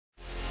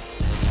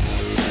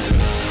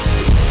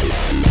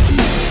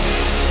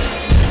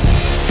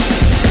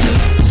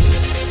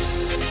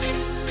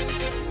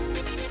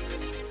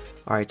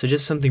Alright, so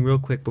just something real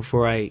quick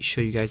before I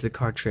show you guys the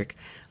card trick.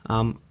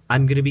 I'm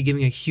going to be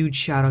giving a huge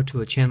shout out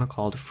to a channel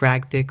called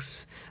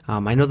Fragthix.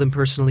 I know them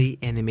personally,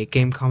 and they make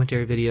game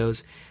commentary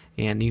videos,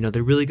 and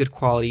they're really good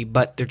quality,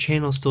 but their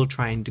channel is still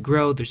trying to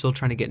grow, they're still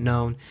trying to get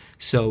known,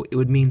 so it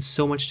would mean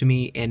so much to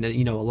me, and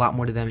a lot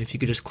more to them if you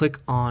could just click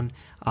on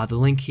the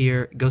link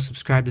here, go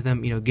subscribe to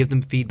them, give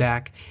them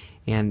feedback,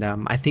 and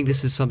I think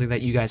this is something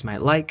that you guys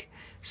might like,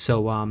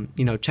 so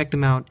check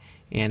them out.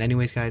 And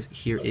anyways guys,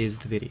 here is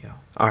the video.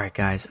 Alright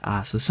guys,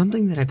 so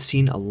something that I've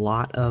seen a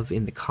lot of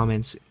in the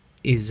comments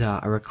is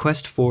a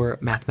request for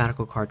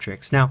mathematical card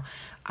tricks. Now,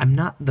 I'm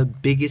not the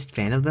biggest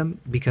fan of them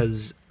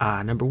because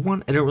number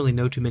one, I don't really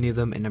know too many of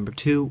them, and number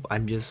two,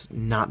 I'm just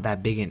not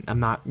that big in.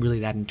 I'm not really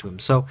that into them.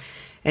 So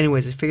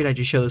anyways, I figured I'd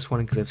just show this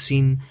one because I've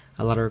seen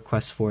a lot of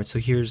requests for it. So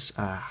here's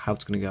how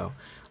it's going to go.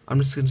 I'm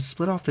just going to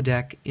split off the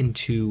deck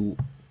into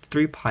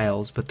 3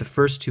 piles, but the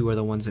first 2 are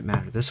the ones that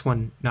matter. This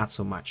one, not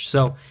so much.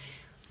 So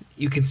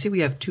you can see we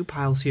have 2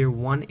 piles here,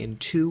 1 and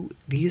 2.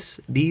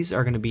 These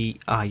are going to be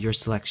your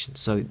selection.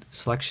 So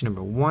selection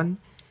number 1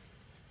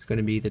 is going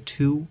to be the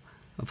 2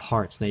 of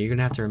hearts. Now you're going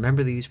to have to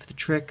remember these for the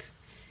trick,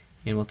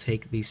 and we'll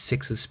take the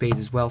 6 of spades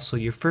as well. So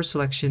your first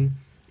selection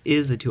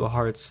is the 2 of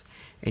hearts,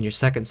 and your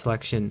second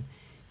selection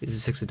is the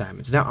 6 of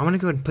diamonds. Now I'm going to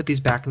go ahead and put these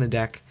back in the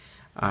deck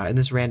in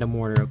this random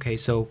order. Okay,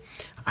 so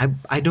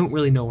I don't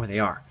really know where they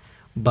are,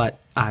 but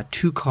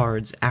 2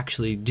 cards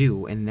actually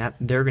do, and that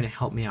they're going to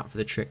help me out for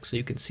the trick. So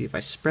you can see if I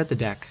spread the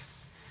deck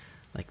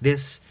like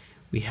this,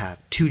 we have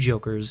 2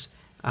 jokers.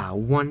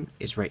 One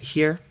is right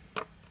here,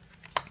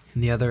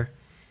 and the other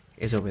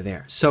is over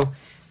there. So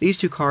these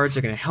 2 cards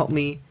are going to help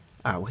me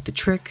with the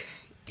trick,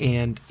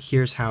 and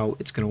here's how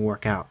it's going to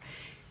work out.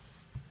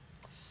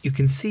 You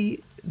can see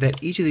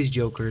that each of these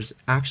jokers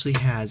actually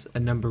has a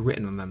number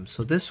written on them.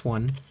 So this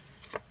one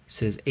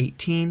says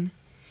 18,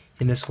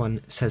 and this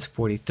one says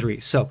 43.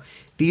 So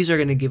these are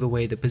going to give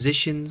away the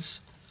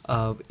positions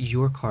of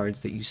your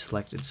cards that you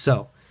selected.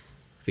 So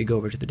if we go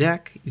over to the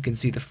deck, you can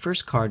see the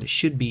first card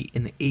should be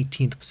in the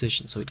 18th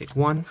position. So we take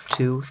 1,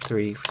 2,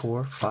 3,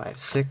 4, 5,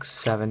 6,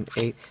 7,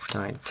 8,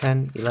 9,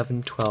 10,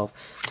 11, 12,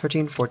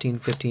 13, 14,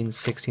 15,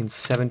 16,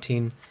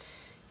 17.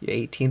 Your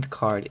 18th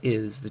card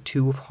is the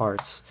 2 of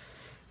hearts,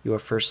 your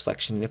first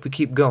selection. And if we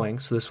keep going,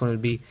 so this one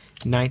would be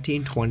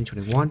 19, 20,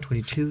 21,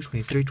 22,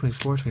 23,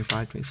 24,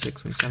 25,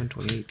 26, 27,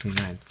 28,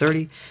 29,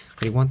 30,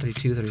 31,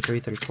 32, 33,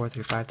 34,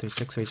 35,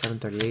 36, 37,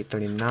 38,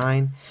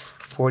 39,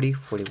 40,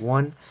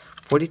 41,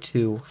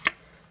 42,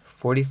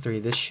 43.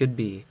 This should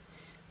be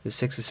the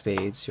 6 of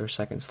spades, your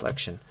second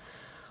selection.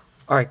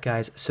 Alright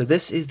guys, so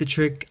this is the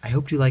trick. I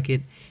hope you like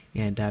it,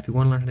 and if you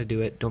want to learn how to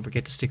do it, don't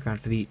forget to stick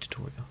around for the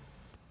tutorial.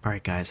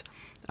 Alright guys,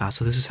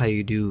 so this is how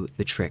you do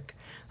the trick.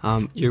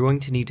 You're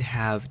going to need to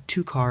have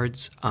 2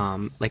 cards,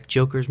 like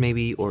jokers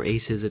maybe, or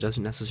aces, it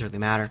doesn't necessarily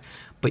matter,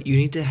 but you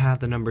need to have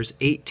the numbers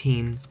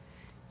 18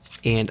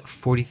 and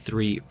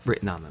 43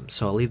 written on them.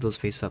 So I'll leave those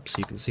face up so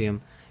you can see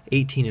them,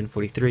 18 and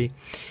 43,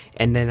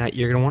 and then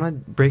you're going to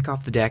want to break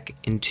off the deck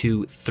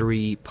into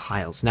 3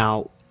 piles.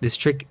 Now this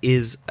trick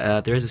is,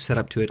 there is a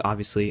setup to it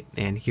obviously,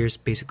 and here's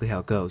basically how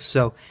it goes.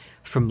 So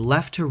from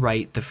left to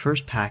right, the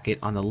first packet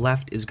on the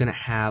left is going to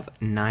have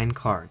 9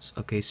 cards.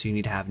 Okay, so you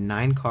need to have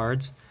 9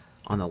 cards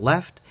on the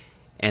left,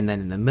 and then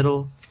in the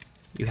middle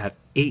you have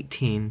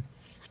 18.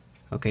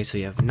 Okay, so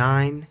you have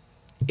 9,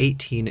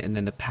 18, and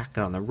then the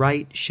packet on the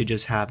right should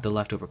just have the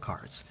leftover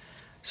cards.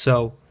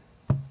 So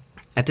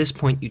at this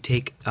point you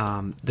take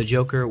the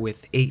joker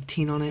with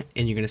 18 on it,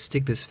 and you're going to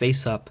stick this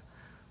face up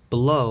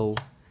below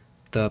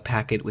the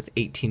packet with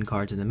 18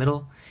 cards in the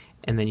middle,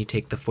 and then you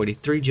take the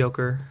 43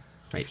 joker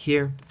right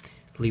here,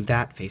 leave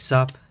that face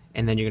up,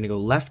 and then you're going to go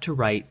left to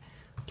right,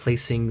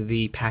 placing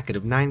the packet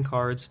of 9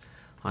 cards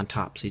on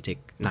top. So you take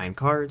 9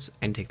 cards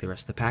and take the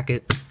rest of the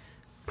packet,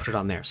 put it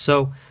on there.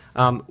 So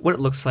what it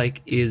looks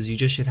like is you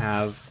just should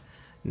have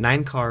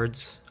 9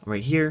 cards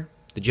right here,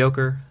 the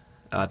joker,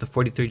 the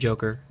 43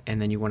 joker,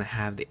 and then you want to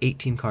have the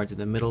 18 cards in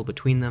the middle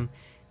between them.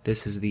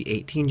 This is the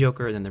 18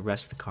 joker, and then the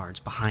rest of the cards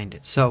behind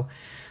it. So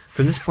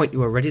from this point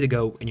you are ready to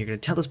go, and you're going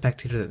to tell the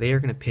spectator that they are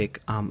going to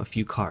pick a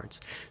few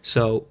cards.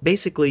 So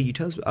basically you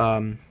tell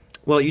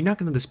well, you're not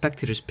going to let the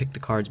spectators pick the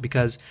cards,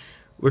 because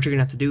what you're going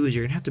to have to do is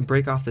you're going to have to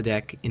break off the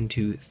deck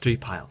into 3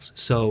 piles.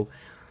 So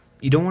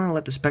you don't want to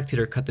let the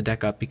spectator cut the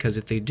deck up, because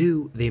if they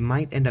do, they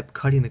might end up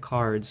cutting the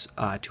cards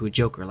to a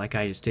joker like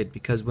I just did,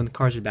 because when the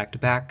cards are back to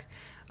back,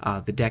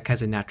 the deck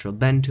has a natural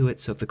bend to it,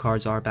 so if the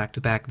cards are back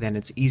to back, then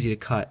it's easy to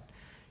cut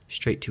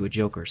straight to a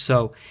joker.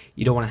 So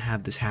you don't want to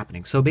have this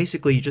happening. So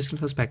basically you're just going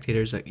to tell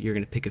spectators that you're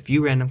going to pick a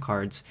few random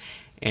cards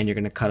and you're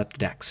going to cut up the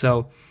deck.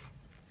 So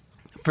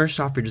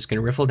first off, you're just going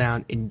to riffle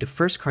down, and the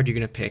first card you're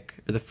going to pick,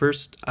 or the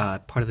first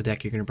part of the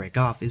deck you're going to break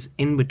off, is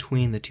in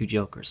between the 2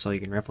 jokers. So you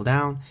can riffle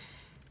down,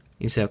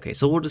 you say, okay,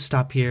 so we'll just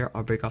stop here,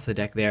 I'll break off the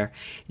deck there.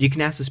 You can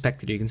ask the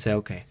spectator, you can say,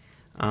 okay,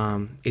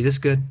 is this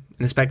good?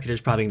 And the spectator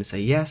is probably going to say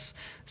yes.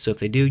 So if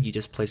they do, you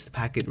just place the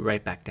packet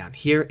right back down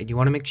here, and you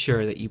want to make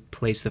sure that you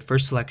place the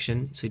first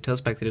selection. So you tell the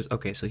spectators,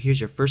 okay, so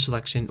here's your first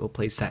selection, we'll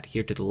place that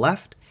here to the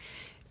left,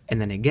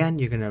 and then again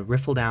you're going to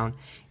riffle down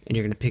and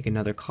you're going to pick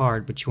another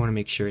card, but you want to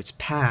make sure it's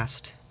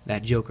past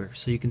that joker.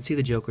 So you can see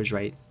the jokers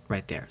right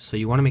there. So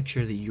you want to make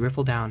sure that you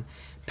riffle down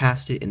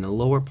past it in the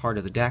lower part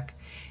of the deck,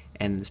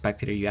 and the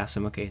spectator, you ask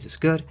them, okay, is this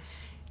good?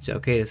 You say,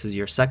 okay, this is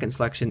your second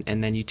selection,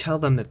 and then you tell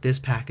them that this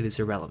packet is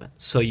irrelevant.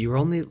 So you're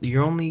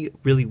only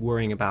really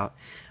worrying about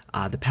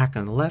the packet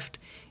on the left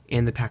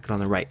and the packet on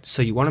the right.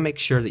 So you want to make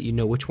sure that you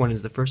know which one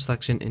is the first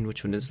selection and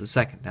which one is the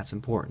second. That's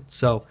important.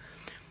 So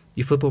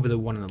you flip over the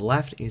one on the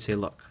left and you say,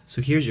 look,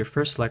 so here's your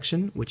first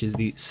selection, which is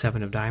the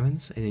 7 of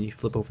diamonds, and then you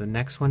flip over the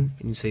next one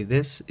and you say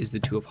this is the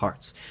 2 of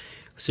hearts.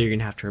 So you're going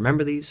to have to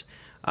remember these.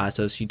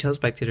 So you tell the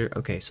spectator,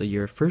 okay, so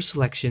your first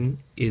selection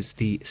is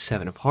the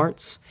 7 of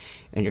hearts,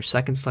 and your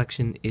second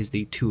selection is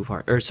the 2 of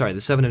hearts, or sorry,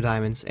 the 7 of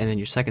diamonds, and then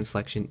your second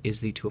selection is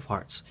the 2 of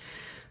hearts.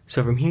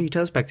 So from here you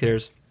tell the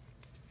spectators,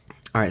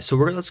 alright, so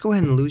let's go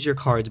ahead and lose your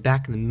cards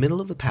back in the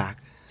middle of the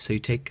pack. So you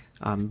take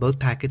both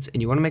packets,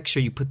 and you want to make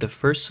sure you put the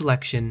first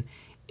selection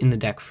in the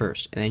deck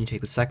first, and then you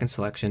take the second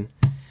selection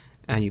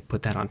and you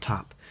put that on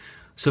top.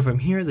 So from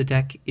here the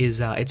deck is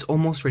it's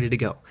almost ready to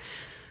go.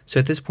 So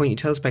at this point you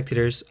tell the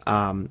spectators,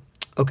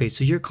 okay,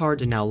 so your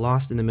cards are now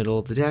lost in the middle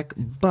of the deck,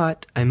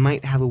 but I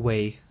might have a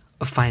way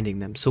of finding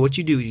them. So what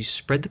you do is you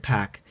spread the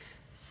pack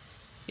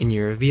and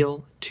you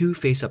reveal 2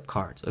 face-up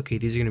cards. Okay,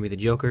 these are going to be the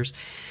jokers.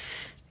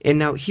 And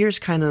now here's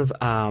kind of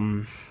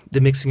the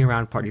mixing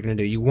around part you're going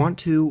to do. You want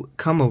to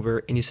come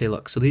over and you say,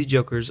 look, so these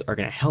jokers are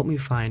going to help me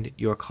find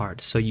your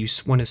card. So you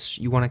want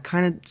to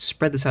kind of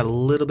spread this out a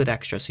little bit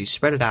extra. So you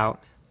spread it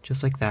out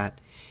just like that.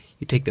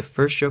 You take the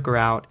first joker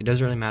out. It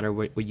doesn't really matter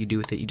what you do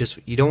with it.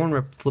 You don't want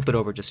to flip it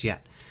over just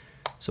yet.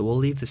 So we'll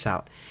leave this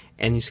out.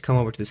 And you come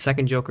over to the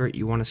second joker.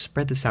 You want to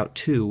spread this out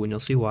too, and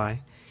you'll see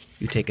why.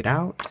 You take it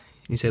out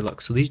and you say,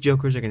 look, so these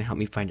jokers are going to help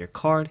me find your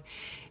card.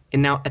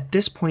 And now at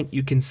this point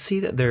you can see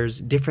that there's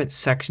different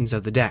sections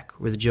of the deck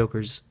where the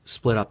jokers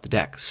split up the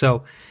deck.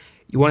 So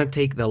you want to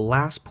take the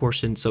last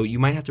portion, so you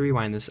might have to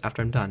rewind this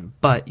after I'm done,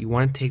 but you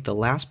want to take the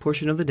last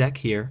portion of the deck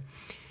here,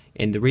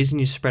 and the reason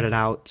you spread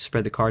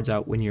the cards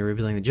out when you're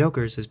revealing the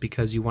jokers is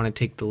because you want to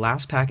take the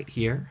last packet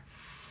here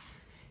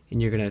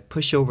and you're going to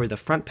push over the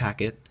front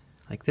packet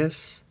like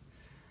this.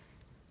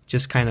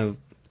 Just kind of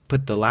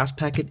put the last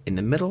packet in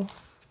the middle,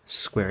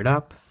 square it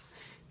up,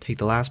 take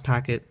the last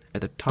packet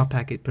at the top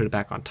packet, put it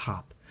back on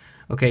top.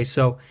 Okay,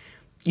 so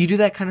you do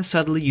that kind of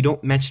subtly. You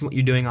don't mention what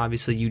you're doing,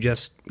 obviously. You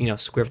just,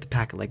 square up the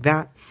packet like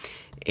that.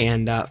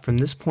 And from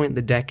this point,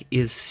 the deck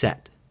is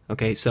set.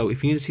 Okay, so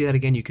if you need to see that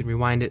again, you can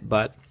rewind it,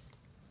 but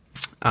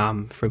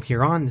from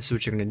here on, this is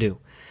what you're going to do.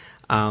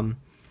 Now,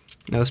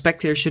 the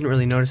spectator shouldn't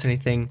really notice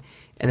anything.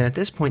 And then at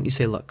this point, you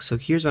say, look, so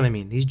here's what I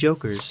mean. These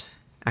jokers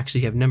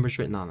actually have numbers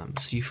written on them.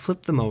 So you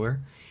flip them over,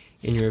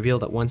 and you reveal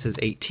that one says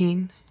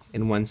 18,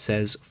 and one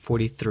says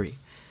 43.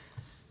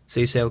 So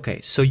you say,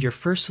 okay, so your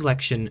first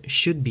selection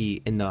should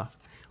be in the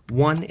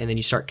 1, and then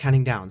you start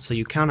counting down. So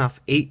you count off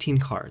 18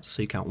 cards.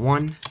 So you count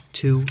 1,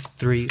 2,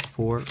 3,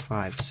 4,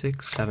 5,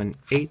 6, 7,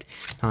 8,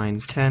 9,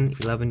 10,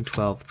 11,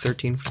 12,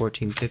 13,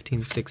 14,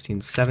 15,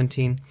 16,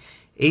 17,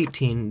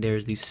 18.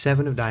 There's the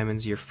 7 of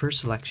diamonds, your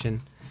first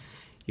selection.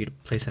 You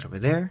place that over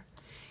there.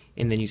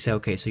 And then you say,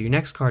 okay, so your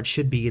next card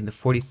should be in the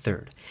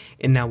 43rd.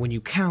 And now when you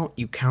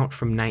count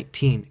from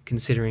 19,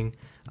 considering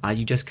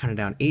you just counted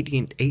down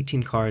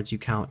 18 cards, you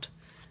count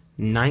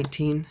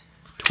 19,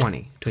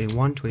 20,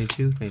 21,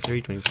 22,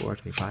 23, 24,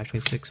 25,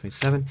 26,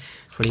 27,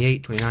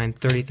 28, 29,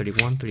 30,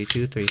 31,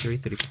 32, 33,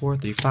 34,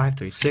 35,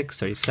 36,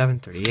 37,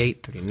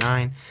 38,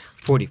 39,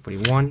 40,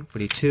 41,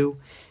 42, and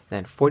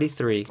then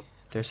 43.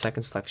 Their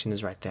second selection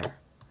is right there.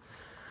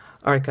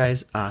 Alright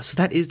guys, so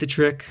that is the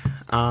trick.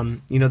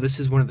 This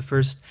is one of the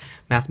first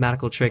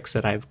mathematical tricks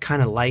that I've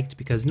kind of liked,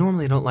 because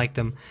normally I don't like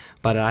them,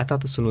 but I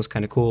thought this one was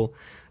kind of cool.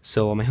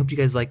 So I hope you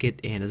guys like it,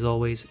 and as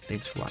always,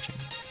 thanks for watching.